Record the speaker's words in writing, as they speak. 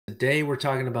Today, we're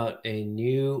talking about a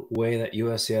new way that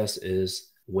USCIS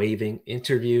is waiving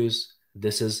interviews.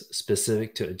 This is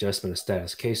specific to adjustment of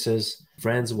status cases.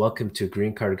 Friends, welcome to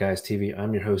Green Card Guys TV.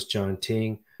 I'm your host, John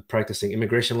Ting, practicing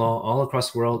immigration law all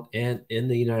across the world and in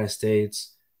the United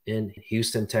States, in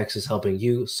Houston, Texas, helping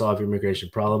you solve your immigration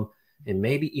problem and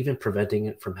maybe even preventing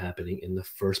it from happening in the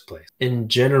first place. In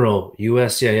general,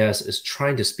 USCIS is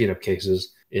trying to speed up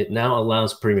cases. It now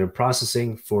allows premium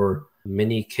processing for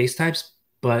many case types,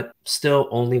 but still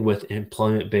only with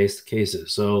employment-based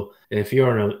cases. So if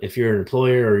you're an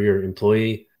employer or you're an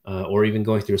employee, or even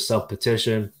going through a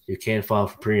self-petition, you can file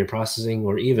for premium processing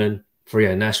or even for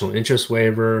a national interest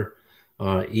waiver,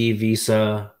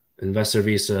 e-visa, investor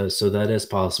visa. So that is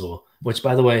possible, which,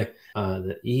 by the way,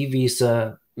 the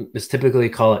e-visa is typically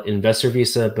called investor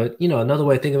visa, but another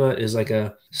way to think of it is like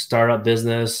a startup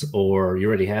business, or you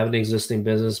already have an existing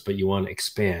business but you want to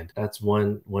expand. That's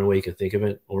one way you can think of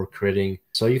it, or creating.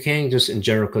 So you can just in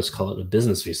general just call it a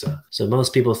business visa. So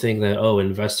most people think that, oh,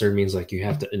 investor means like you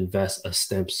have to invest a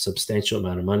substantial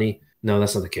amount of money. No,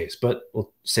 that's not the case, but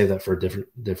we'll save that for a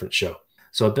different show.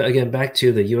 So again, back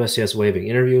to the USCIS waiving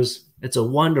interviews. It's a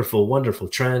wonderful, wonderful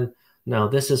trend. Now,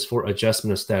 this is for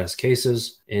adjustment of status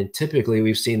cases, and typically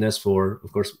we've seen this for,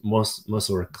 of course, most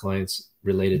of our clients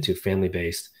related to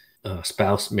family-based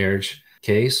spouse marriage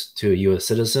case to a U.S.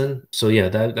 citizen. So yeah,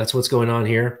 that's what's going on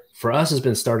here. For us, it's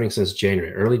been starting since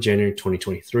early January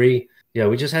 2023. Yeah,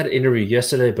 we just had an interview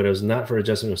yesterday, but it was not for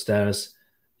adjustment of status.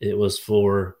 It was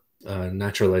for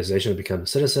naturalization to become a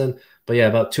citizen. But yeah,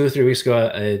 about 2 or 3 weeks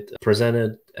ago, I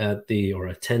presented at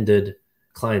attended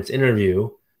client's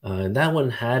interview. And that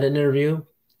one had an interview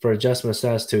for adjustment of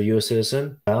status to a U.S.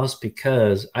 citizen spouse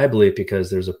because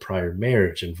there's a prior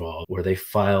marriage involved where they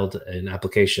filed an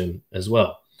application as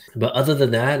well. But other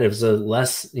than that, if it's a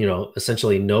less,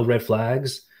 essentially no red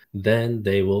flags, then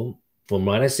they will, from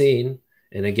what I've seen,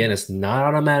 and again, it's not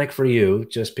automatic for you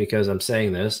just because I'm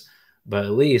saying this, but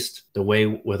at least the way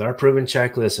with our proven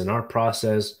checklist and our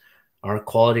process, our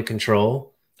quality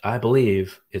control, I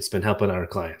believe it's been helping our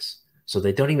clients. So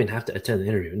they don't even have to attend the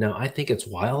interview. Now, I think it's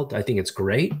wild. I think it's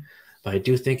great, but I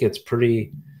do think it's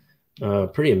pretty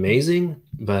amazing.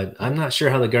 But I'm not sure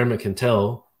how the government can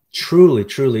tell truly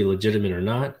legitimate or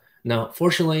not. Now,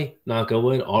 fortunately, knock on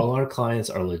wood, all our clients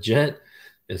are legit.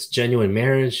 It's genuine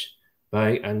marriage.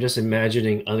 But I'm just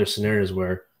imagining other scenarios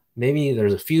where maybe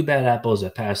there's a few bad apples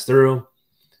that pass through,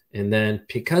 and then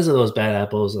because of those bad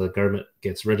apples, the government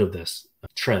gets rid of this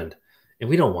trend. And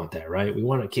we don't want that, right? We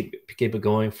want to keep it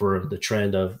going for the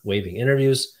trend of waiving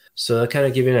interviews. So I kind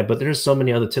of give you that. But there's so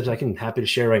many other tips happy to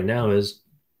share right now is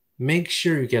make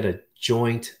sure you get a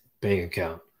joint bank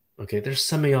account. Okay, there's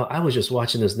some of y'all. I was just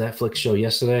watching this Netflix show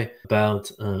yesterday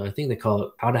about, I think they call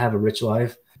it How to Have a Rich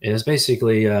Life. And it's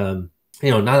basically,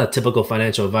 not a typical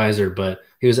financial advisor, but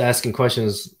he was asking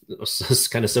questions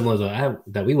kind of similar to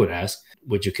that we would ask.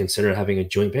 Would you consider having a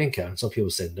joint bank account? And some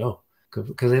people said no,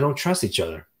 because they don't trust each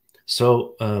other.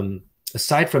 So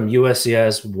aside from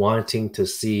USCIS wanting to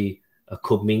see a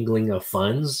commingling of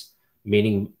funds,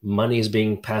 meaning money is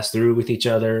being passed through with each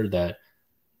other, that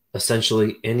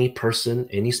essentially any person,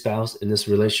 any spouse in this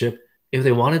relationship, if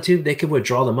they wanted to, they could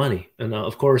withdraw the money. And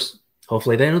of course,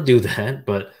 hopefully they don't do that,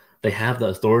 but they have the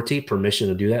authority, permission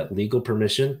to do that, legal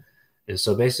permission. And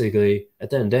so basically, at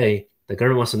the end of the day, the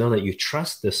government wants to know that you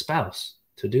trust the spouse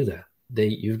to do that.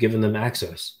 You've given them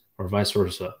access, or vice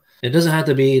versa. It doesn't have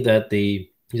to be that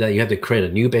you have to create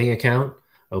a new bank account.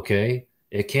 Okay,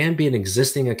 it can be an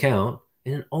existing account,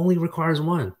 and it only requires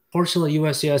one. Fortunately,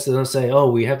 USCIS doesn't say,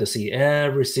 "Oh, we have to see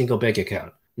every single bank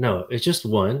account." No, it's just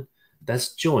one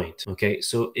that's joint. Okay,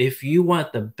 so if you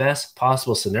want the best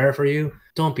possible scenario for you,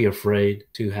 don't be afraid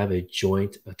to have a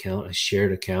joint account, a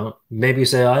shared account. Maybe you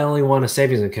say, "I only want a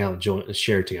savings account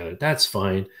shared together." That's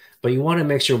fine, but you want to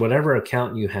make sure whatever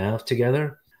account you have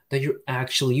together, that you're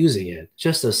actually using it.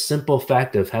 Just a simple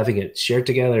fact of having it shared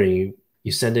together and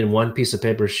you send in one piece of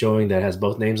paper showing that has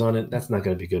both names on it, that's not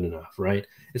going to be good enough, right?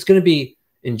 It's going to be,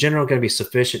 in general, going to be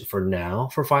sufficient for now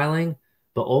for filing.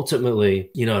 But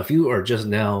ultimately, if you are just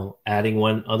now adding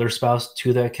one other spouse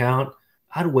to the account,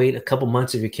 I'd wait a couple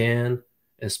months if you can,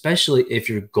 especially if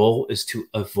your goal is to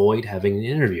avoid having an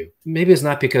interview. Maybe it's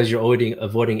not because you're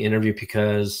avoiding interview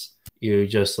because you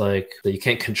just like that you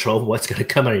can't control what's going to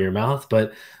come out of your mouth,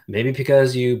 but maybe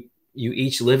because you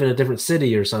each live in a different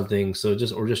city or something. So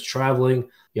just traveling,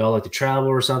 y'all like to travel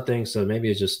or something. So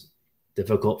maybe it's just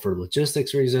difficult for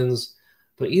logistics reasons.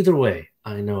 But either way,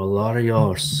 I know a lot of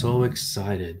y'all are so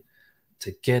excited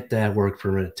to get that work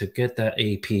permit, to get that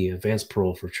AP, advanced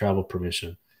parole for travel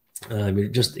permission. You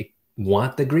just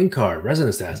want the green card,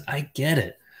 residence status. I get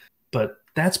it. But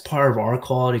That's part of our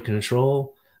quality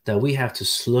control that we have to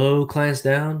slow clients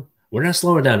down. We're not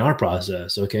slowing down our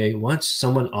process, okay? Once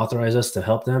someone authorizes us to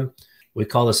help them, we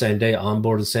call the same day,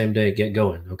 onboard the same day, get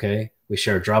going, okay? We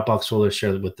share a Dropbox folder,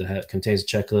 share it with the contains a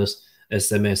checklist,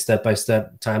 estimate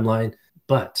step-by-step timeline,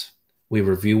 but we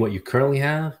review what you currently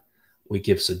have, we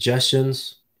give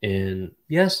suggestions, and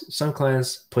yes, some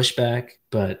clients push back,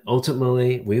 but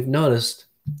ultimately we've noticed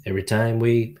every time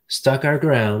we stuck our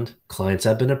ground, clients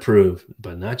have been approved,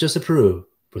 but not just approved.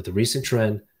 With the recent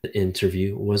trend, the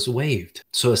interview was waived.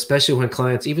 So especially when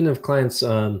clients, even if clients,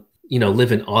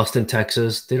 live in Austin,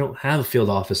 Texas, they don't have a field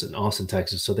office in Austin,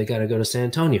 Texas, so they got to go to San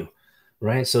Antonio,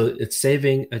 right? So it's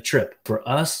saving a trip. For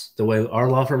us, the way our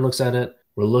law firm looks at it,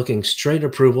 we're looking straight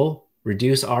approval,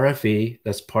 reduce RFE.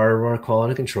 That's part of our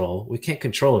quality control. We can't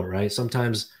control it, right?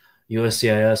 Sometimes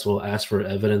USCIS will ask for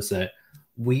evidence that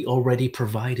we already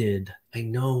provided. I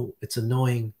know it's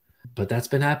annoying, but that's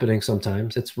been happening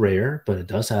sometimes. It's rare, but it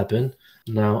does happen.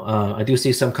 Now, I do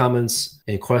see some comments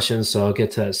and questions, so I'll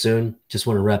get to that soon. Just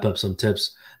want to wrap up some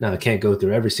tips. Now, I can't go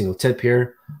through every single tip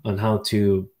here on how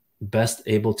to best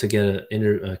able to get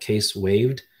a case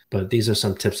waived, but these are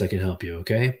some tips that can help you,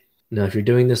 okay? Now, if you're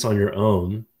doing this on your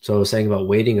own, so I was saying about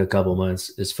waiting a couple months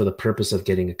is for the purpose of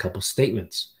getting a couple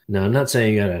statements. Now, I'm not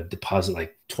saying you got to deposit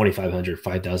like 2,500,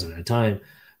 5,000 at a time,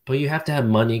 but you have to have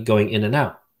money going in and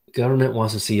out. Government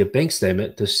wants to see a bank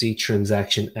statement to see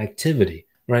transaction activity,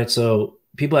 right? So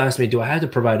people ask me, do I have to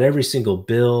provide every single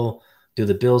bill? Do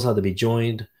the bills have to be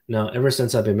joined? Now, ever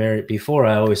since I've been married, before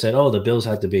I always said, oh, the bills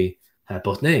have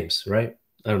both names, right?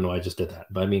 I don't know why I just did that,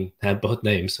 but I mean, have both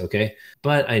names, okay?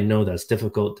 But I know that's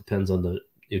difficult. Depends on the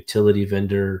utility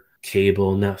vendor,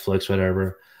 cable, Netflix,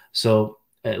 whatever. So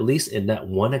at least in that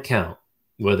one account,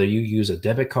 whether you use a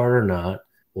debit card or not,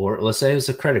 or let's say it's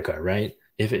a credit card, right?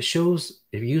 If you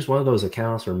use one of those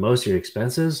accounts for most of your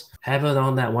expenses, have it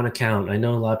on that one account. I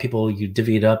know a lot of people, you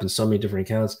divvy it up in so many different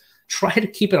accounts. Try to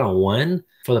keep it on one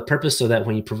for the purpose so that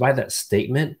when you provide that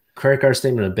statement, credit card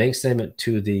statement, a bank statement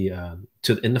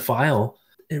in the file,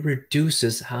 it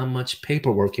reduces how much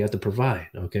paperwork you have to provide.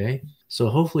 Okay. So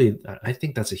hopefully, I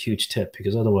think that's a huge tip,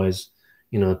 because otherwise,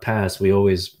 in the past, it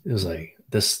was like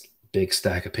this big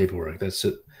stack of paperwork. That's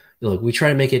it. Look, we try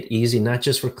to make it easy, not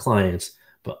just for clients,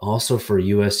 but also for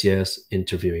USCIS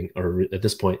interviewing, or at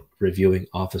this point, reviewing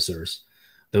officers,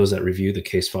 those that review the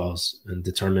case files and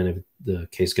determine if the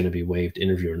case is going to be waived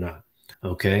interview or not.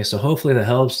 Okay. So hopefully that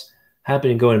helps. Happy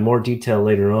to go in more detail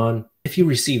later on. If you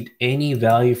received any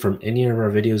value from any of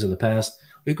our videos in the past,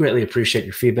 we greatly appreciate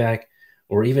your feedback.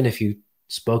 Or even if you've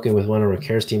spoken with one of our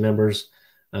CARES team members,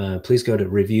 please go to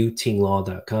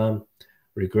reviewteamlaw.com.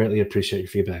 We greatly appreciate your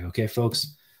feedback. Okay,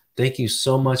 folks, thank you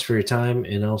so much for your time,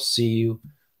 and I'll see you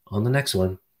on the next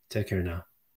one. Take care now.